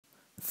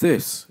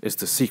This is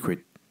the secret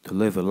to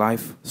live a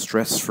life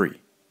stress-free.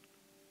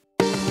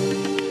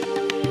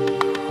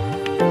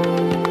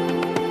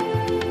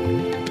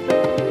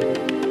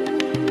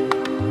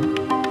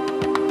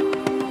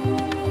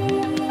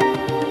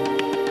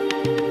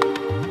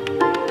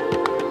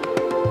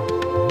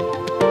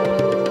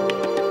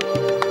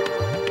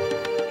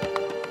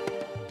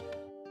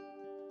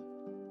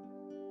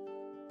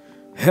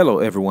 Hello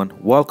everyone,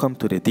 welcome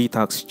to the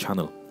Detox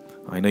Channel.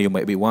 I know you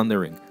might be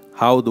wondering,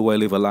 how do I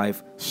live a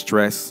life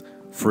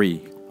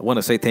stress-free? I want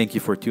to say thank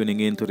you for tuning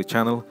in to the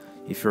channel.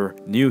 If you're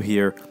new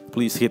here,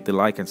 please hit the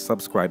like and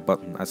subscribe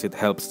button as it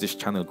helps this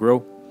channel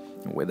grow.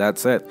 And with that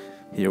said,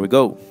 here we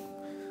go.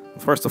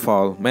 First of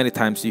all, many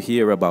times you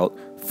hear about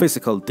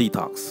physical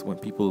detox, when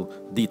people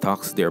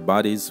detox their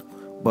bodies,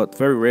 but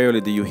very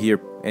rarely do you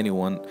hear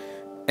anyone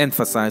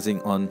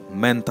emphasizing on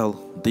mental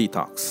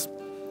detox.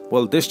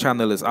 Well, this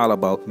channel is all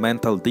about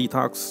mental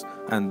detox,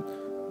 and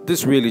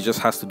this really just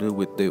has to do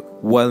with the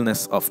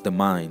wellness of the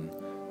mind,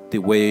 the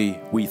way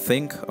we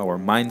think, our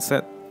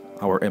mindset,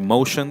 our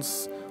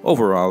emotions,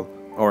 overall,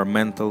 our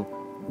mental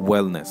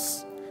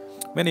wellness.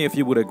 Many of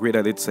you would agree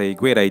that it's a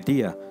great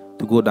idea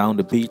to go down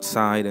the beach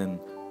side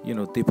and,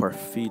 dip our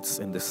feet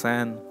in the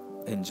sand,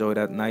 enjoy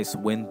that nice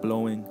wind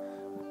blowing.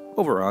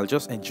 Overall,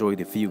 just enjoy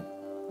the view.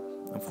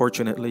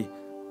 Unfortunately,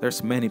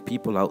 there's many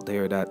people out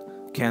there that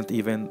can't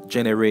even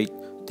generate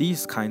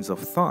these kinds of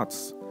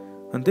thoughts,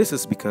 and this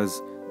is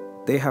because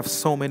they have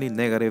so many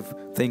negative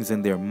things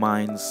in their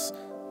minds,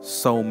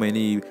 so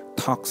many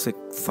toxic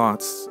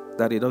thoughts,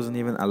 that it doesn't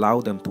even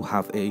allow them to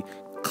have a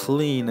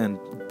clean and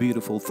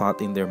beautiful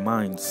thought in their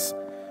minds.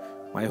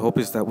 My hope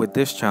is that with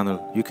this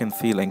channel you can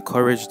feel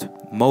encouraged,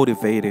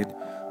 motivated,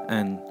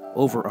 and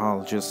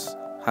overall just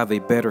have a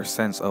better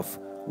sense of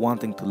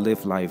wanting to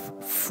live life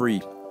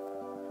free.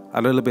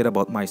 A little bit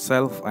about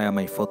myself: I am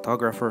a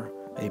photographer,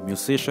 a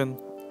musician,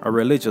 a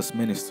religious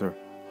minister,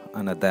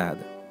 and a dad.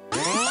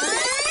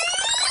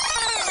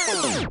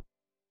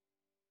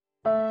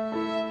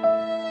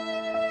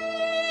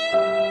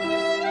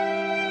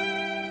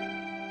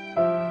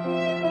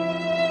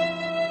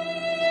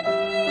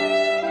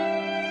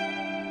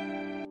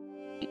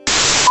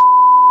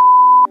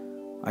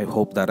 I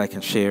hope that I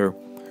can share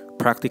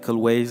practical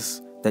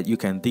ways that you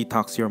can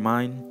detox your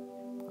mind.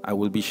 I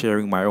will be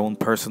sharing my own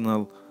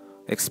personal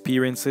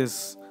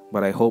experiences,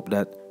 but I hope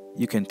that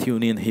you can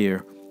tune in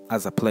here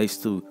as a place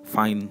to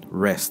find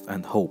rest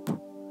and hope.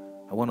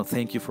 I want to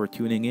thank you for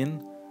tuning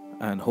in,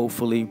 and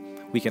hopefully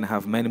we can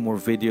have many more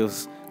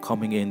videos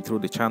coming in through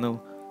the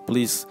channel.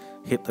 Please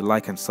hit the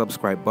like and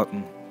subscribe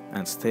button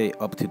and stay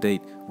up to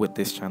date with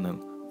this channel.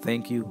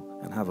 Thank you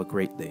and have a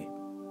great day.